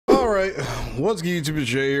right, what's good, YouTube? It's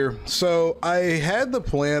Jay here. So I had the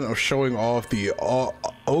plan of showing off the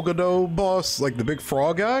Ogado boss, like the big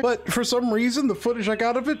frog guy, but for some reason the footage I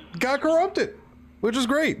got of it got corrupted, which is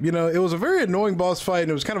great. You know, it was a very annoying boss fight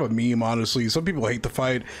and it was kind of a meme, honestly. Some people hate the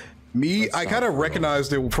fight. Me, I kind of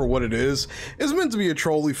recognized it for what it is. It's meant to be a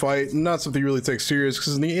trolly fight, not something you really take serious,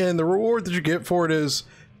 because in the end, the reward that you get for it is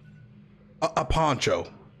a poncho.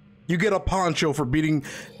 You get a poncho for beating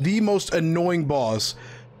the most annoying boss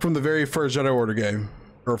from the very first Jedi Order game,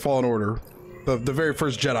 or Fallen Order, the very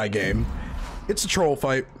first Jedi game. It's a troll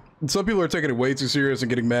fight. Some people are taking it way too serious and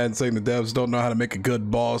getting mad and saying the devs don't know how to make a good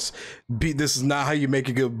boss. This is not how you make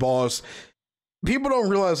a good boss. People don't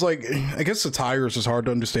realize, like, I guess satire is just hard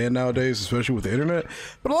to understand nowadays, especially with the internet.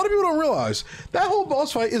 But a lot of people don't realize that whole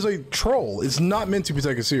boss fight is a troll. It's not meant to be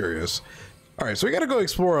taken serious. All right, so we got to go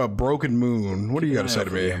explore a broken moon. What do you got to say to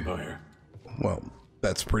me? Well,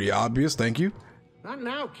 that's pretty obvious. Thank you. Not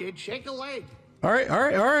now, kid. Shake a leg. All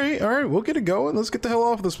right. We'll get it going. Let's get the hell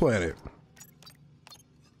off this planet.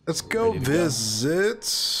 Let's go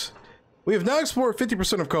visit. We have now explored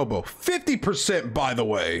 50% of Kobo. 50%, by the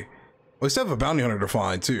way. We still have a bounty hunter to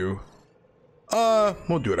find, too.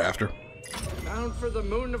 We'll do it after. Bound for the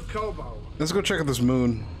moon of Kobo. Let's go check out this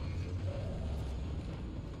moon.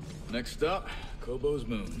 Next up, Kobo's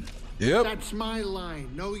moon. Yep. That's my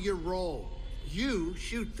line. Know your role. You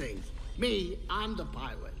shoot things. Me, I'm the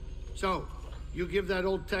pilot. So, you give that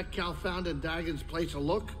old tech Cal found in Dagon's place a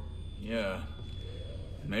look? Yeah.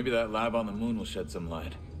 Maybe that lab on the moon will shed some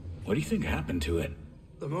light. What do you think happened to it?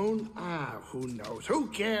 The moon? Ah, who knows? Who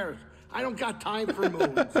cares? I don't got time for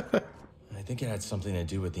moons. I think it had something to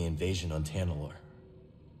do with the invasion on Tanalor.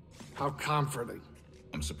 How comforting.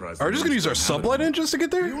 I'm surprised. Are we just gonna use our sublight engines to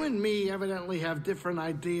get there? You and me evidently have different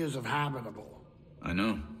ideas of habitable. I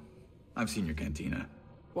know. I've seen your cantina.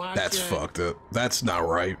 Watch That's it. fucked up. That's not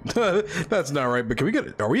right. That's not right. But can we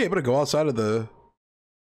get? Are we able to go outside of the?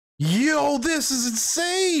 Yo, this is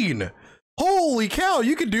insane! Holy cow!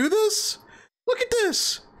 You can do this? Look at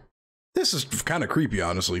this. This is kind of creepy,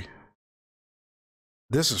 honestly.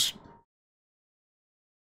 This is.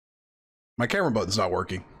 My camera button's not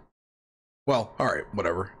working. Well, all right,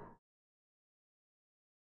 whatever.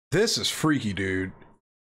 This is freaky, dude.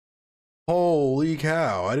 Holy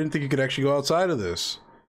cow! I didn't think you could actually go outside of this.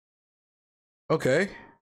 Okay.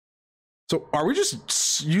 So are we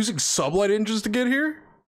just using sublight engines to get here?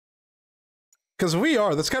 Because if we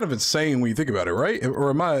are, that's kind of insane when you think about it, right? Or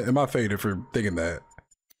am I faded for thinking that?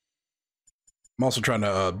 I'm also trying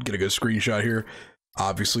to get a good screenshot here.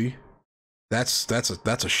 Obviously, that's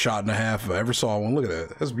a shot and a half if I ever saw one. Look at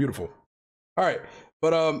that. That's beautiful. All right,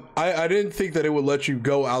 but I didn't think that it would let you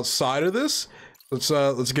go outside of this.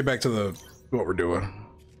 Let's get back to what we're doing.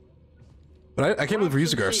 But I can't believe we're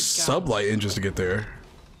using our sublight engines to get there.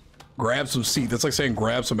 Grab some seat. That's like saying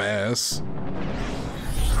grab some ass.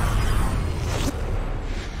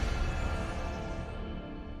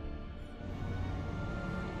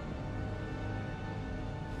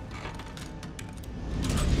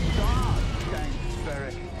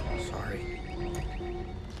 Sorry.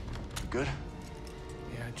 Good?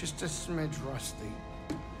 Yeah, just a smidge rusty.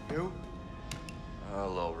 You? A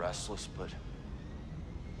little restless, but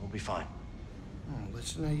we'll be fine. Oh,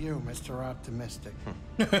 listen to you, Mr. Optimistic.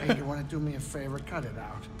 Hey, you want to do me a favor? Cut it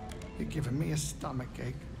out. You're giving me a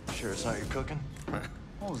stomachache. Sure it's not your cooking?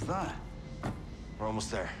 What was that? We're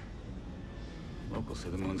almost there. Locals say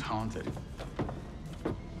the moon's haunted.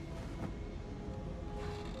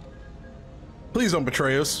 Please don't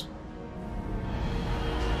betray us.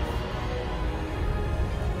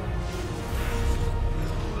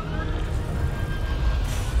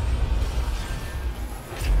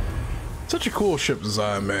 Such a cool ship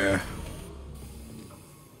design, man.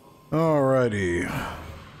 Alrighty.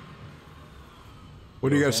 What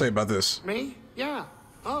do you gotta say about this? Me? Yeah.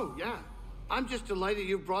 Oh, yeah. I'm just delighted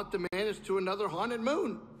you brought the Manus to another haunted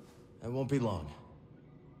moon. It won't be long.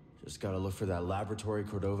 Just gotta look for that laboratory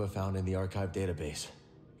Cordova found in the archive database.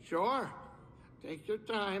 Sure. Take your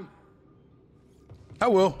time. I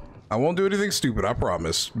will. I won't do anything stupid, I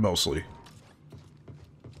promise, mostly.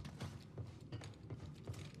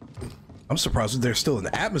 I'm surprised that there's still an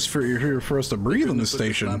atmosphere here for us to breathe in this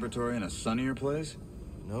station. Laboratory in a sunnier place?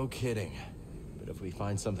 No kidding. But if we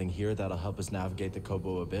find something here that'll help us navigate the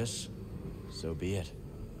Kobo Abyss, so be it.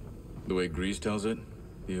 The way Grease tells it,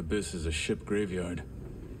 the Abyss is a ship graveyard.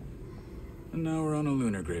 And now we're on a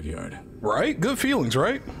lunar graveyard. Right? Good feelings,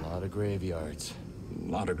 right? A lot of graveyards. A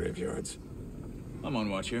lot of graveyards. I'm on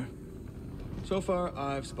watch here. So far,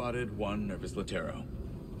 I've spotted one nervous Latero.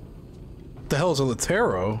 The hell is a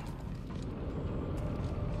Latero?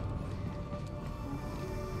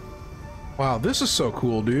 Wow, this is so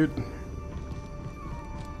cool, dude.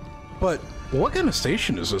 But what kind of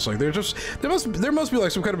station is this? Like, there must be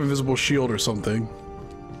like some kind of invisible shield or something.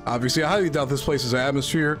 Obviously, I highly doubt this place's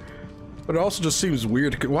atmosphere, but it also just seems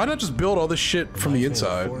weird. Why not just build all this shit from the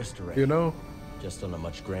inside? You know? Just on a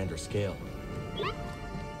much grander scale.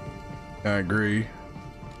 I agree.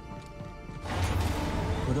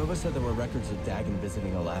 Cordova said there were records of Dagon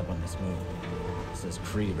visiting a lab on this moon. It says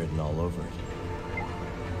Kree written all over it.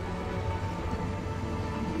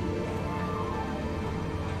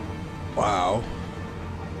 Wow.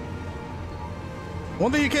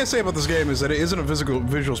 One thing you can't say about this game is that it isn't a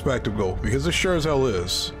visual spectacle, because it sure as hell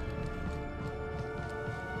is.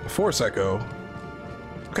 Force Echo.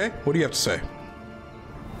 Okay, what do you have to say?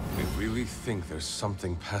 We really think there's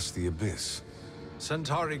something past the abyss.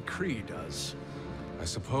 Centauri Kree does. I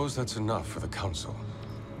suppose that's enough for the Council.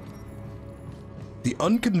 The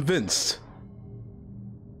unconvinced.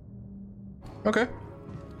 Okay.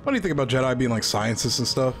 What do you think about Jedi being like scientists and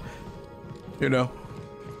stuff? You know?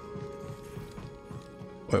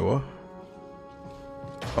 Wait, what?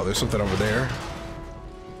 Oh, there's something over there.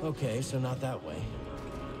 Okay, so not that way.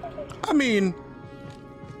 I mean...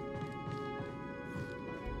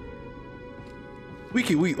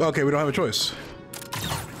 okay, we don't have a choice.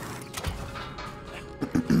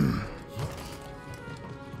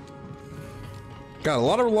 Got a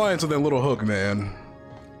lot of reliance on that little hook, man.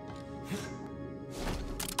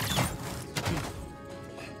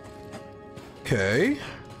 Okay.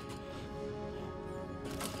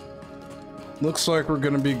 Looks like we're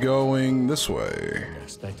gonna be going this way. I didn't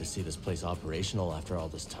expect to see this place operational after all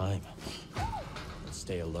this time. Let's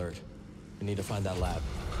stay alert. We need to find that lab.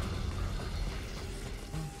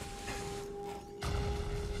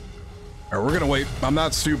 Alright, we're gonna wait. I'm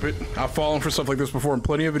not stupid. I've fallen for stuff like this before in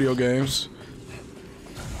plenty of video games.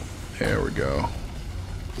 There we go.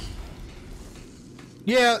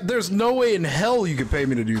 Yeah, there's no way in hell you could pay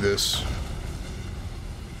me to do this.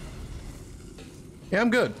 Yeah, I'm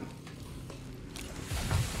good.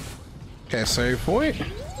 Okay, save point.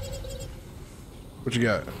 What you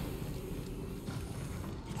got?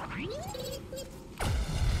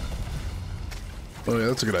 Oh yeah,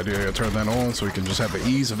 that's a good idea. I gotta turn that on so we can just have an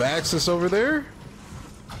ease of access over there.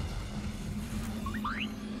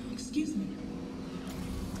 Excuse me.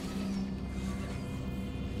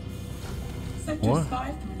 Sectors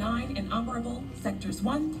 5 through 9 inoperable. Sectors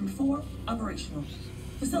 1 through 4 operational.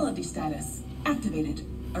 Facility status activated.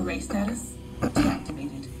 Array status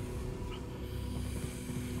deactivated.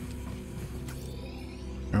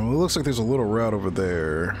 Well, it looks like there's a little route over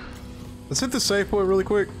there. Let's hit the save point really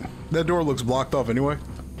quick. That door looks blocked off anyway.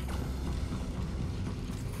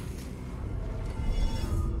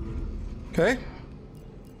 Okay.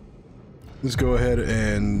 Let's go ahead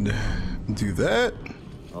and do that.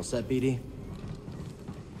 All set, BD?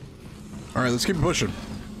 Alright, let's keep pushing.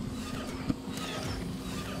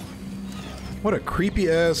 What a creepy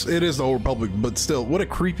ass... It is the Old Republic, but still, what a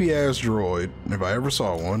creepy ass droid, if I ever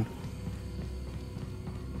saw one.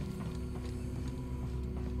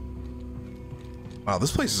 Wow,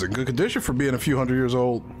 this place is in good condition for being a few hundred years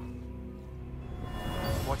old.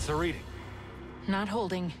 What's the reading? Not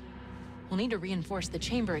holding. We'll need to reinforce the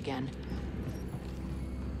chamber again.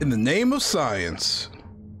 In the name of science.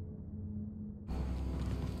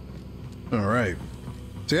 Alright.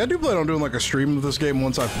 See, I do plan on doing like a stream of this game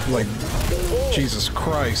once I, like... Jesus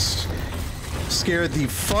Christ. Scared the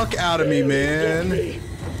fuck out of me, man.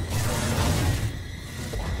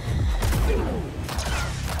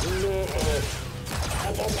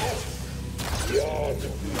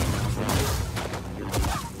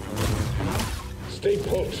 Stay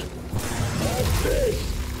put.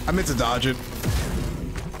 I meant to dodge it.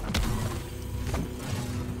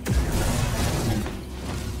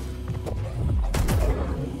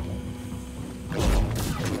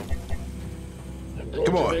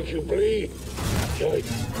 Come on. Make you bleed.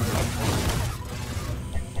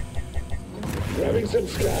 Grabbing some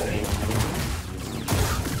sky.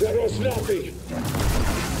 There was nothing.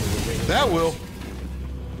 That will.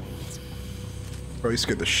 Bro, you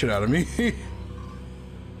scared the shit out of me.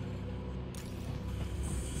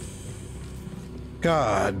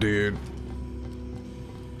 God, dude.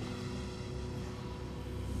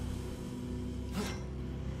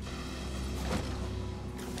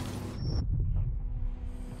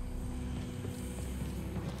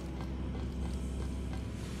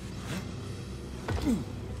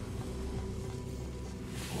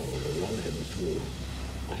 Run him through.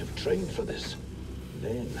 I have trained for this.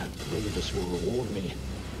 Then Raidus will reward me.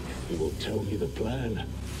 He will tell me the plan,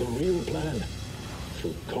 the real plan.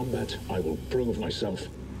 Through combat, I will prove myself.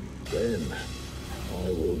 Then, I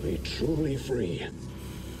will be truly free.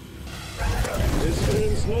 This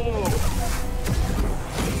ends now.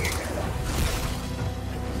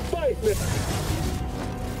 Fight me.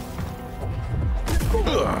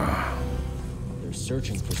 They're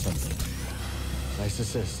searching for something. Nice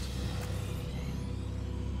assist.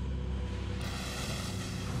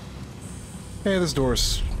 Hey, this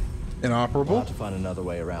door's inoperable. We'll have to find another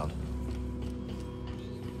way around.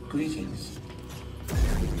 Greetings.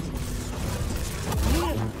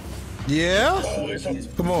 Yeah?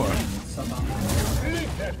 Come on.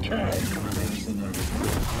 Leave that cat.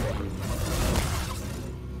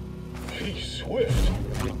 Be swift.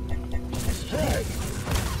 Strike.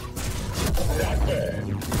 Not bad.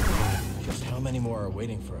 Just how many more are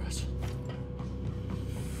waiting for us?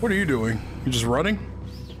 What are you doing? You just running?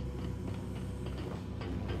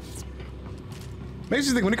 Makes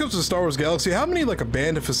you think, when it comes to the Star Wars galaxy, how many like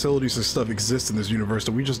abandoned facilities and stuff exist in this universe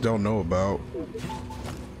that we just don't know about?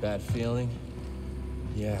 Bad feeling?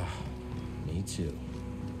 Yeah, me too.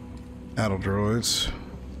 Battle droids.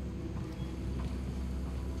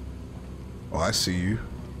 Oh, I see you.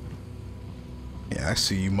 Yeah, I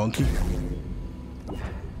see you, monkey.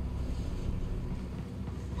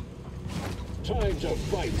 Time to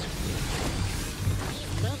fight.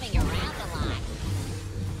 He's moving around a lot.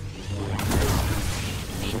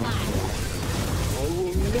 I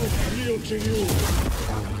will not yield to you.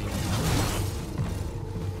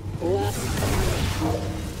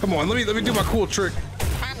 Come on, let me do my cool trick.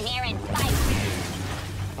 Come here and fight.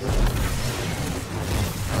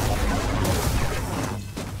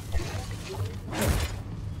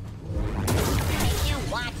 Can you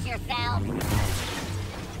watch yourself?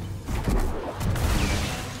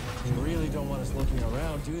 They really don't want us looking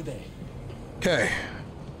around, do they? Okay.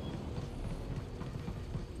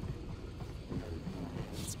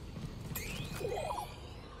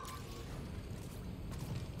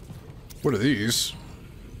 What are these?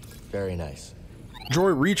 Very nice.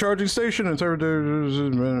 Droid recharging station and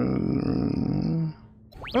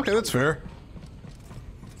okay, that's fair.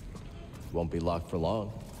 Won't be locked for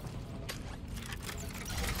long.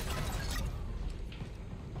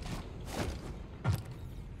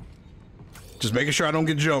 Just making sure I don't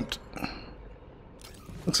get jumped.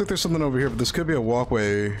 Looks like there's something over here, but this could be a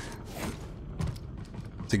walkway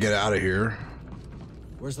to get out of here.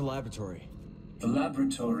 Where's the laboratory? The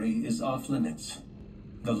laboratory is off limits.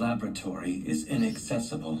 The laboratory is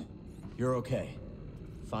inaccessible. You're okay.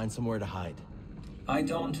 Find somewhere to hide. I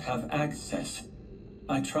don't have access.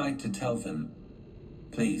 I tried to tell them.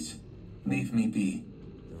 Please, leave me be.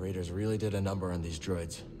 The Raiders really did a number on these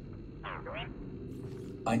droids.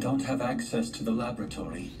 I don't have access to the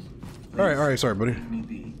laboratory. All right, sorry, buddy. Leave me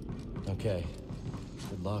be. Okay.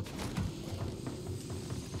 Good luck.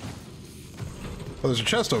 Oh, there's a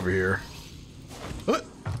chest over here. What?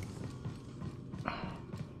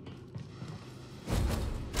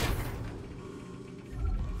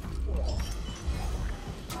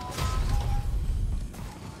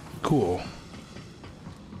 Cool.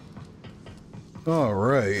 All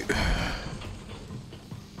right.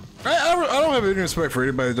 I don't have any respect for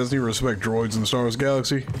anybody that doesn't even respect droids in the Star Wars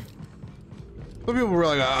galaxy. Some people were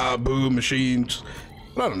like, ah, boo, machines.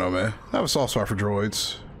 But I don't know, man. I have a soft spot for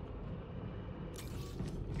droids.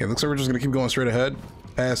 Okay, looks like we're just gonna keep going straight ahead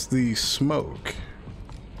past the smoke.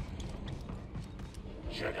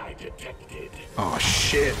 Jedi detected. Oh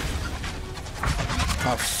shit.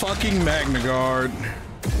 A fucking Magna Guard.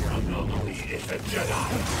 Anomaly is a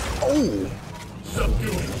Jedi. Oh!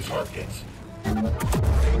 Subduing target.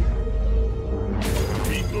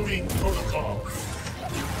 Rebooting protocol.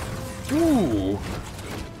 Ooh.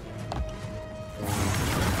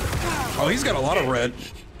 Oh, he's got a lot of red.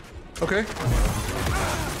 Okay.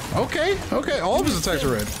 Okay. All of his attacks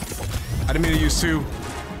are red. I didn't mean to use two.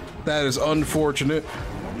 That is unfortunate.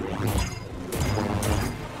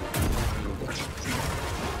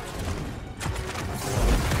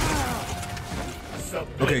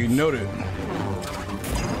 Okay, noted.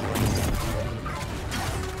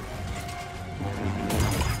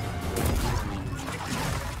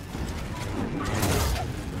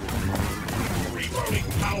 Reloading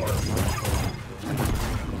power.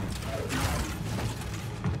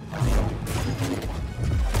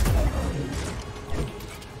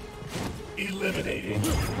 Eliminating.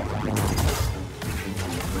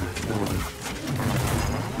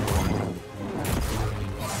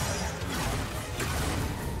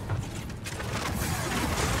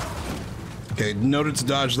 Okay, noted to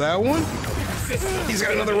dodge that one. He's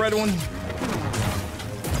got another red one.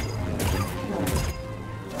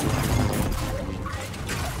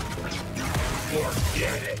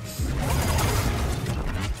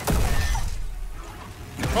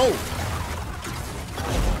 Oh!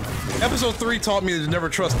 Episode 3 taught me to never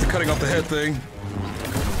trust the cutting off the head thing.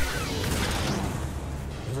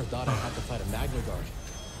 Never thought I'd have to fight a Magna Guard.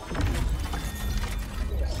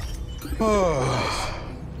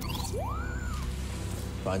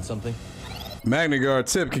 Find something? Magna Guard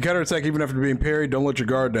tip: can counterattack even after being parried. Don't let your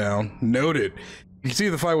guard down. Noted. You can see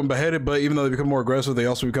the fight when beheaded, but even though they become more aggressive, they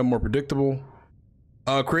also become more predictable.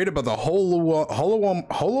 Created by the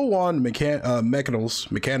Holowon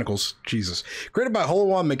Mechanicals. Jesus. Created by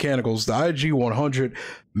Holowon Mechanicals, the IG-100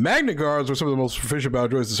 Magna Guards were some of the most proficient battle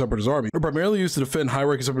droids in Separatist army. They're primarily used to defend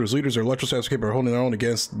high-ranking Separatist leaders. Their electrostaffs capable of holding their own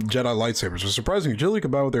against Jedi lightsabers. Their surprising agility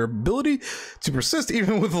combined with their ability to persist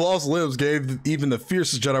even with lost limbs gave even the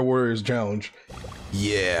fiercest Jedi warriors a challenge.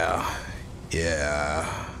 Yeah.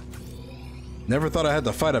 Never thought I had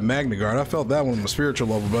to fight a Magna Guard. I felt that one on a spiritual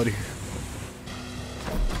level, buddy.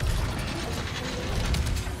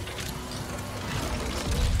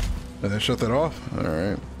 Did I shut that off? All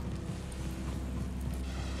right.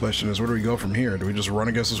 Question is, where do we go from here? Do we just run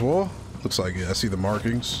against this wall? Looks like it. I see the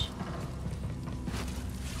markings.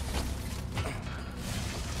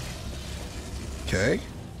 Okay.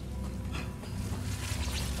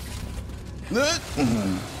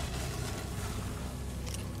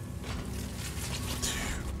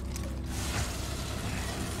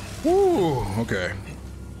 Woo! Okay.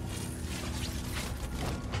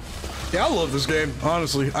 Yeah, I love this game,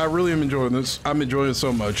 honestly. I really am enjoying this. I'm enjoying it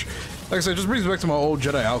so much. Like I said, it just brings me back to my old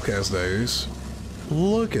Jedi Outcast days.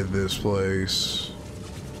 Look at this place.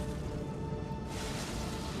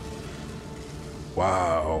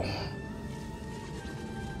 Wow.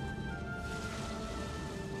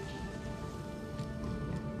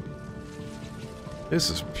 This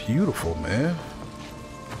is beautiful, man.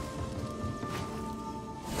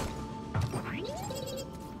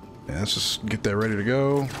 Yeah, let's just get that ready to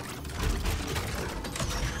go.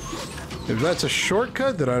 If that's a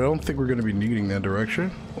shortcut, then I don't think we're going to be needing that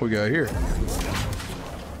direction. What we got here?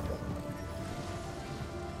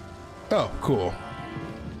 Oh, cool.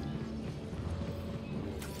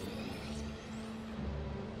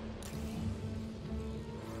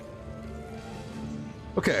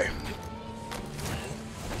 Okay.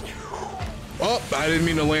 Oh, I didn't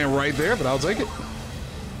mean to land right there, but I'll take it.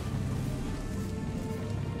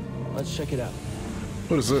 Let's check it out.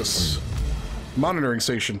 What is this? Monitoring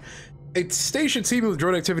station. A station teeming with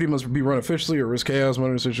droid activity must be run efficiently or risk chaos.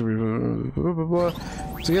 Monitoring station. Blah, blah, blah.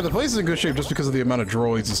 So yeah, the place is in good shape just because of the amount of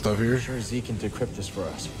droids and stuff here. I'm sure Z can decrypt this for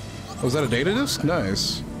us. Oh, is that a data disk?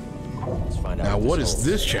 Nice. Let's find out. Now, what is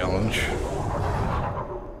this challenge?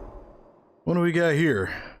 What do we got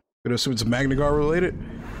here? Gonna assume it's Magna Guard related?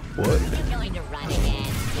 What? You're going to run again.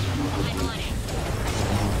 I'm on it.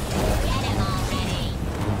 Get him already.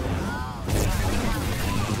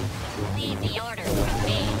 Oh, leave the order with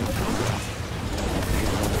me.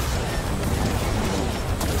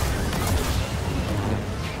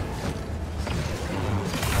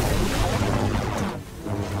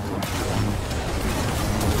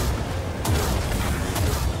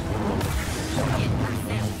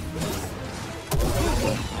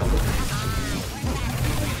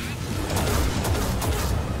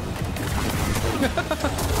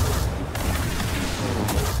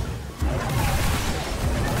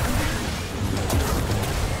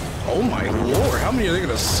 Oh my lord, how many are they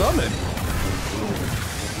gonna summon?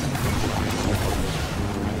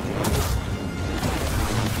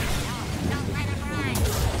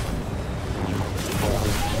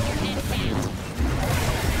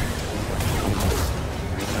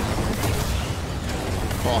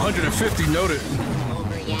 Oh, 150 noted.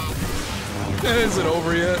 Over yet? Is it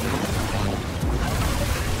over yet?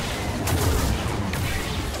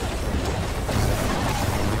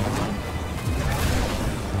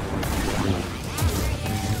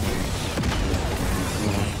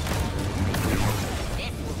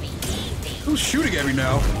 Who's shooting at me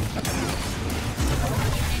now?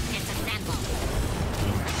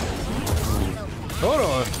 Hold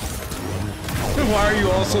on. Why are you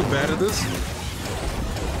all so bad at this?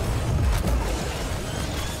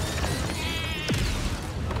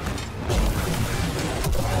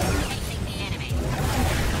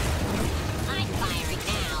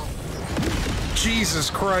 Jesus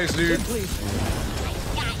Christ, dude. I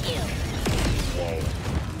got you.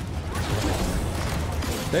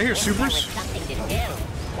 Did I hear supers? Something to do.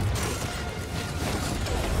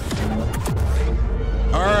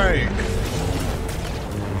 All right.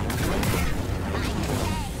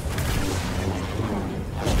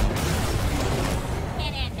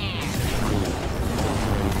 Get in there.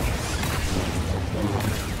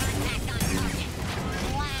 Back on target.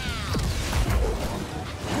 Wow.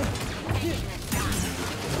 Taking the shot.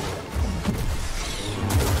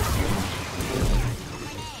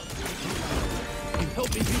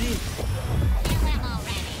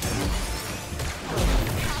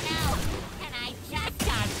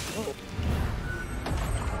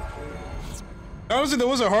 Honestly, that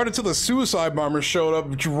wasn't hard until the suicide bombers showed up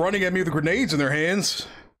running at me with grenades in their hands.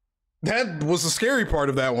 That was the scary part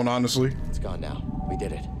of that one, honestly. It's gone now. We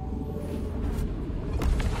did it.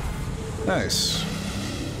 Nice.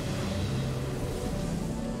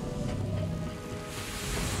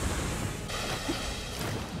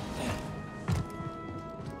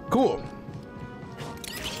 Cool.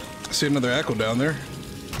 I see another echo down there.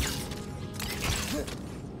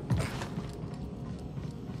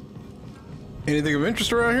 Anything of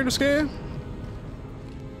interest around here to scan?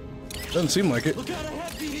 Doesn't seem like it. Look out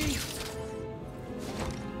ahead, BD.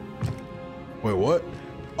 Wait, what?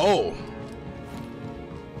 Oh.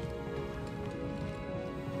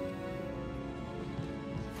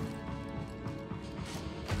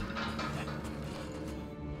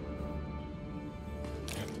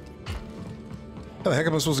 How the heck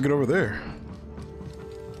am I supposed to get over there?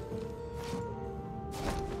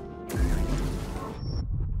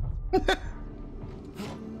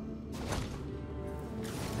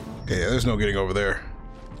 Okay, yeah, there's no getting over there.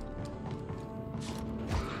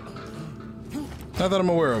 Not that I'm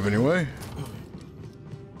aware of, anyway.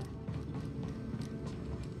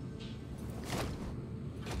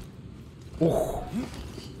 Ooh.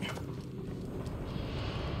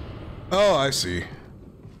 Oh, I see.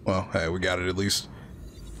 Well, hey, we got it at least.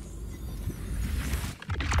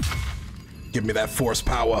 Give me that force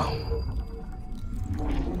power.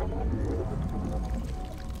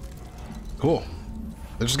 Cool.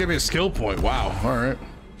 They just gave me a skill point. Wow. All right.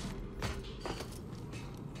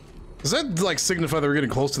 Does that like signify that we're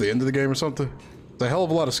getting close to the end of the game or something? It's a hell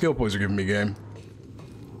of a lot of skill points you're giving me, game.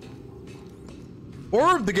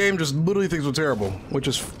 Or the game just literally thinks we're terrible, which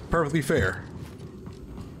is perfectly fair.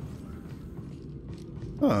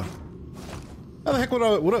 Huh. How the heck would I,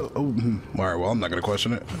 oh, alright, well, I'm not gonna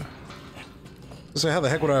question it. So how the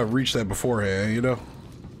heck would I have reached that beforehand, you know?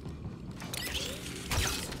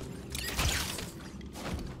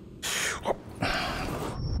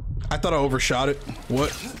 I thought I overshot it.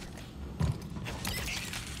 What?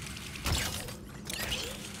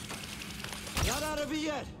 Not out of it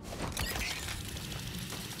yet.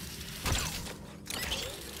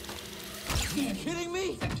 Are you kidding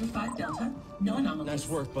me? Sector 5 Delta, no anomalies. Nice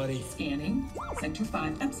work, buddy. Scanning. Sector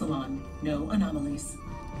 5 Epsilon, no anomalies.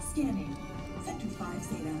 Scanning. Sector 5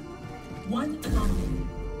 Zeta. One anomaly.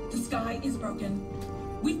 The sky is broken.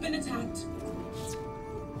 We've been attacked.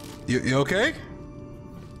 You okay?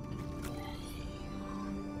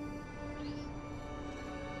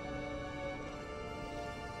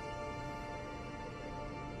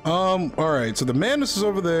 Alright, so the madness is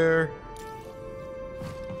over there.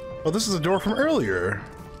 Oh, this is a door from earlier.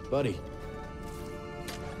 Buddy.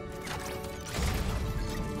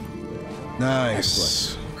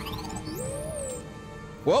 Nice.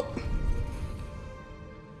 Well,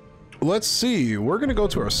 let's see. We're gonna go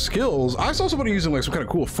to our skills. I saw somebody using like some kind of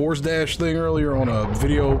cool force dash thing earlier on a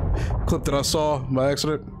video clip that I saw by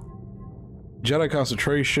accident. Jedi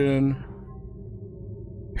concentration.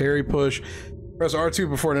 Parry push. Press R2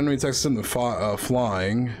 before an enemy attacks in the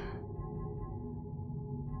flying.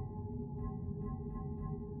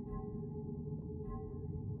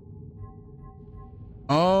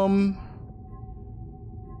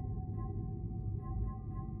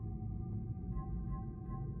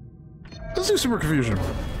 Let's do super confusion.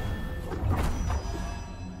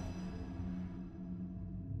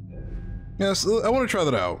 Yes, I want to try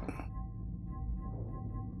that out.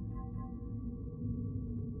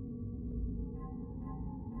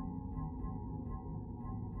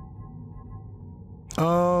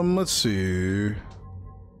 Let's see.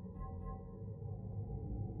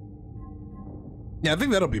 Yeah, I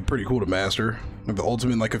think that'll be pretty cool to master. Like the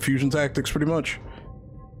ultimate, like, confusion tactics, pretty much.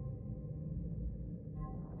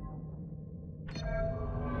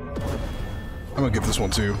 I'm gonna get this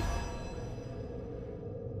one too.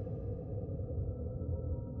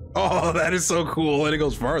 Oh, that is so cool. And it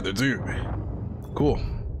goes farther too. Cool.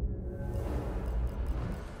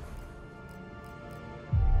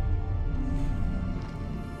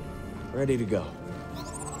 Ready to go.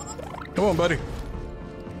 Come on, buddy.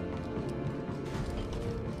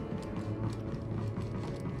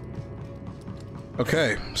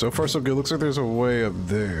 Okay, so far so good. Looks like there's a way up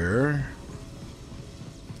there.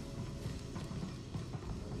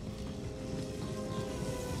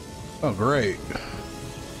 Oh, great.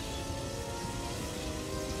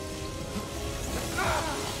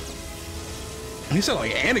 He sounded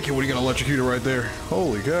like Anakin when he got electrocuted right there.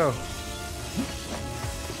 Holy cow.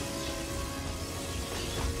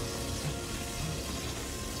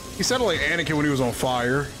 He sounded like Anakin when he was on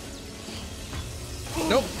fire.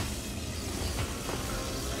 Nope.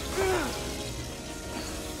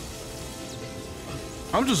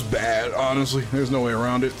 I'm just bad, honestly. There's no way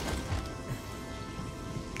around it.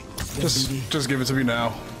 Just give it to me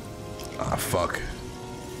now. Ah, fuck.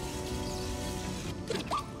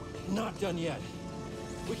 Not done yet.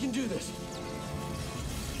 We can do this.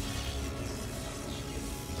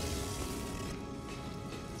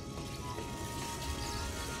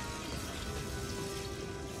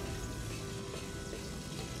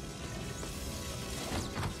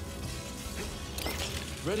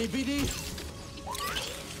 Ready, BD?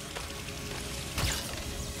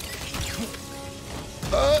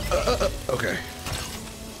 Okay.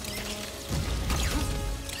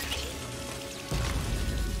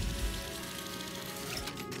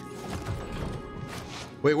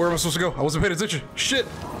 Wait, where am I supposed to go? I wasn't paying attention. Shit.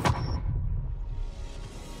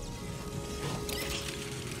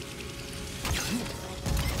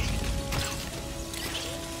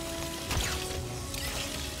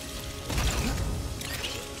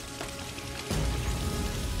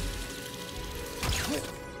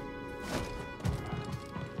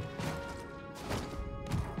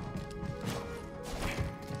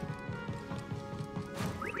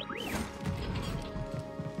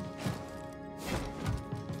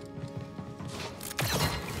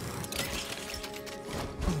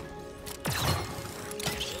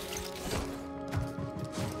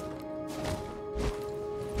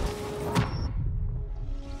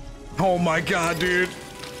 Oh my god, dude.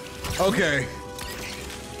 Okay.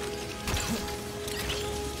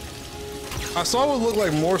 I saw what looked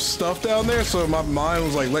like more stuff down there, so my mind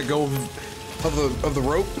was like, let go of the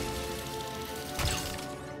rope.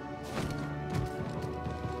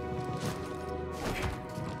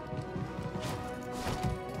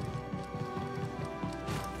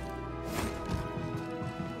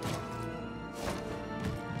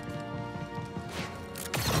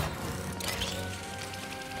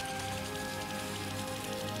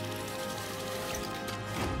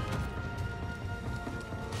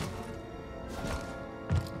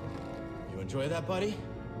 Enjoy that, buddy?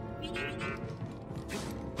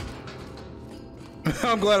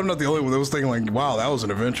 I'm glad I'm not the only one that was thinking like, wow, that was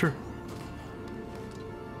an adventure.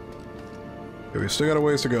 Okay, we still got a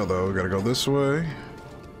ways to go though. We gotta go this way.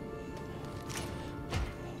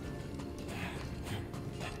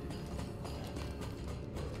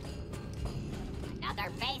 Another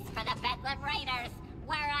base for the Bedlam Raiders.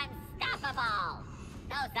 We're unstoppable.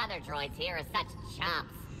 Those other droids here are such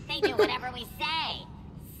chumps. They do whatever we say.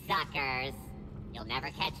 Suckers. You'll never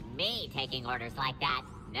catch me taking orders like that.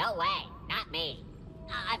 No way. Not me.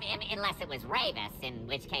 I mean, unless it was Ravis, in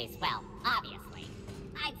which case, well, obviously.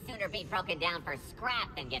 I'd sooner be broken down for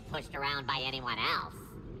scrap than get pushed around by anyone else.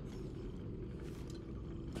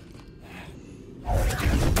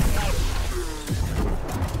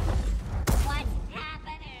 What's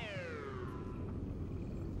happening?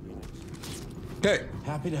 Okay.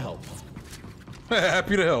 Happy to help.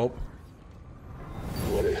 Happy to help.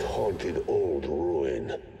 What a haunted old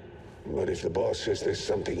ruin. But if the boss says there's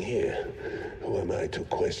something here, who am I to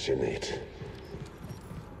question it?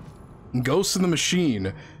 Ghost in the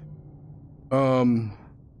machine. Okay.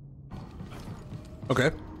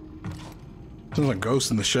 Sounds like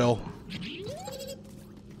Ghost in the Shell.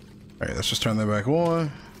 Alright, let's just turn that back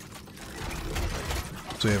on.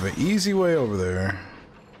 So we have an easy way over there.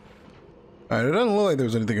 Alright, it doesn't look like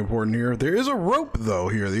there's anything important here. There is a rope, though,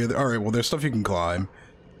 here. Alright, well, there's stuff you can climb.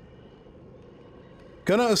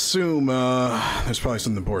 Gonna assume, there's probably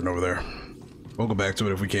something important over there. We'll go back to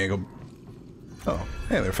it if we can't go... Oh,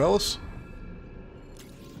 hey there, fellas.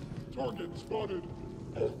 Target spotted.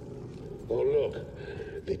 Oh,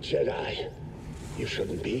 look. The Jedi. You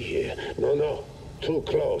shouldn't be here. No. Too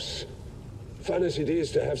close. Fun as it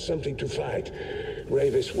is to have something to fight,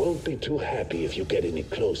 Ravis won't be too happy if you get any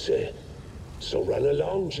closer. So run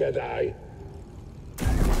along, Jedi.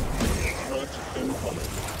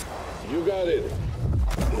 You got it.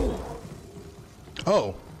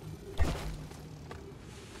 Oh.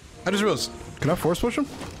 I just realized, can I force push him?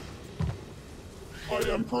 I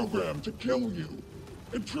am programmed to kill you.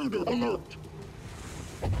 Intruder alert.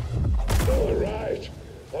 All right.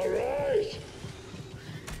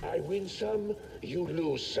 I win some, you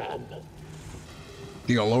lose some.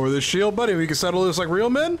 You gonna lower this shield, buddy? We can settle this like real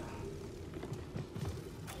men?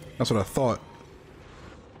 That's what I thought.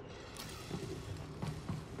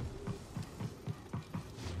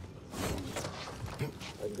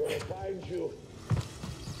 I'm gonna find you.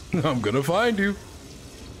 I'm gonna find you.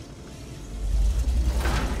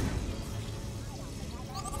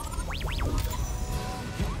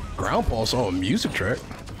 Ground pulse, oh, a music track.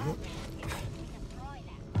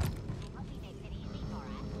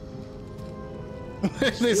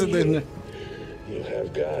 They said you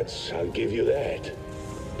have guts, I'll give you that.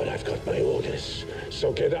 but I've got my orders,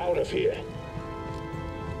 so get out of here.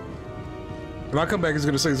 If I come back, he's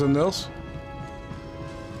gonna say something else.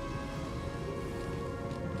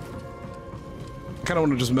 I kinda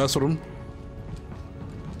wanna just mess with him.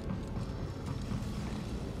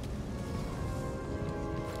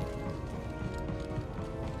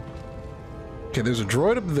 Okay, there's a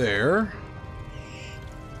droid up there.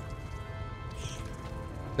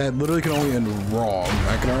 That literally can only end wrong.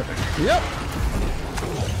 I can. Yep.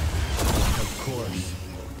 Of course.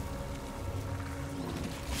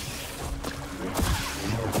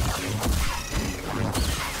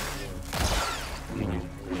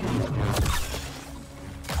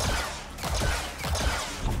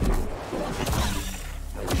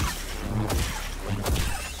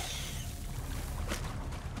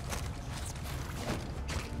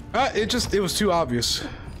 It was too obvious.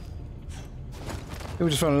 We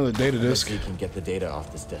just found another data disk. You can get the data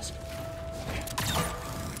off this disk.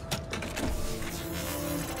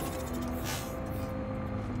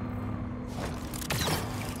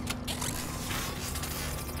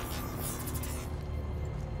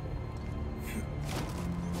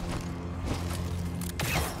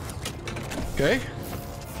 Okay.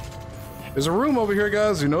 There's a room over here,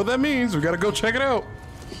 guys. You know what that means. We gotta go check it out.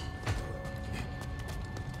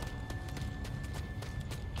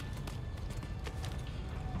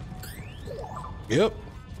 Yep.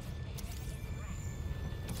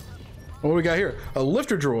 What do we got here? A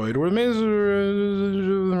lifter droid.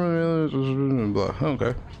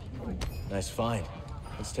 Okay. Nice find.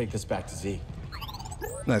 Let's take this back to Z.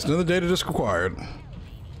 Nice. Another data disk required.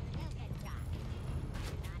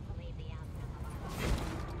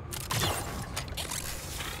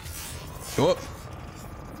 Go up.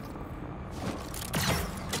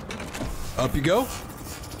 Up you go.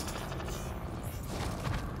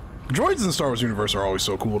 Droids in the Star Wars universe are always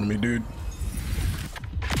so cool to me, dude.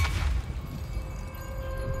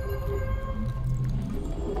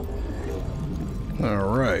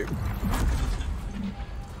 All right.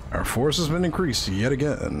 Our force has been increased yet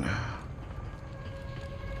again.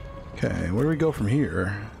 Okay, where do we go from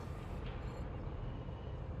here?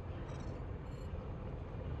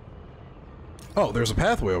 Oh, there's a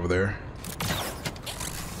pathway over there.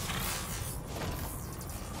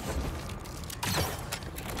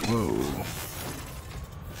 Whoa.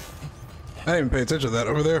 I didn't even pay attention to that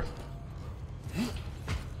over there.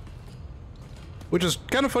 Which is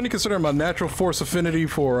kind of funny considering my natural force affinity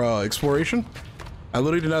for exploration. I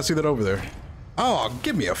literally did not see that over there. Oh,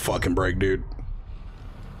 give me a fucking break, dude.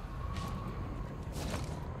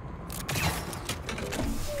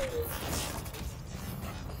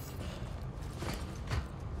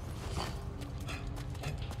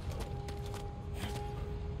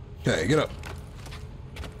 Okay, get up.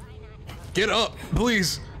 Get up,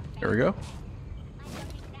 please. There we go.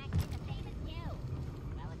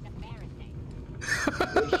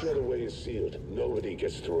 Make sure the way is sealed. Nobody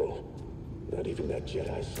gets through. Not even that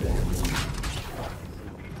Jedi staff.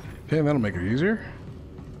 Okay, that'll make it easier.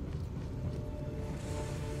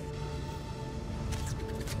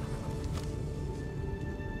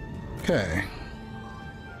 Okay.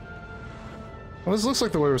 Well, this looks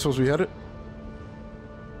like the way we're supposed to be headed.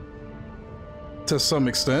 To some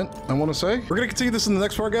extent, I want to say. We're going to continue this in the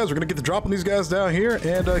next part, guys. We're going to get the dropping these guys down here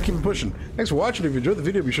and keep it pushing. Thanks for watching. If you enjoyed the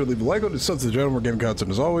video, be sure to leave a like on it. Sub to the channel for more gaming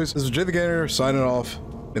content as always. This is Jay the Gamer signing off.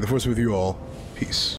 May the force be with you all. Peace.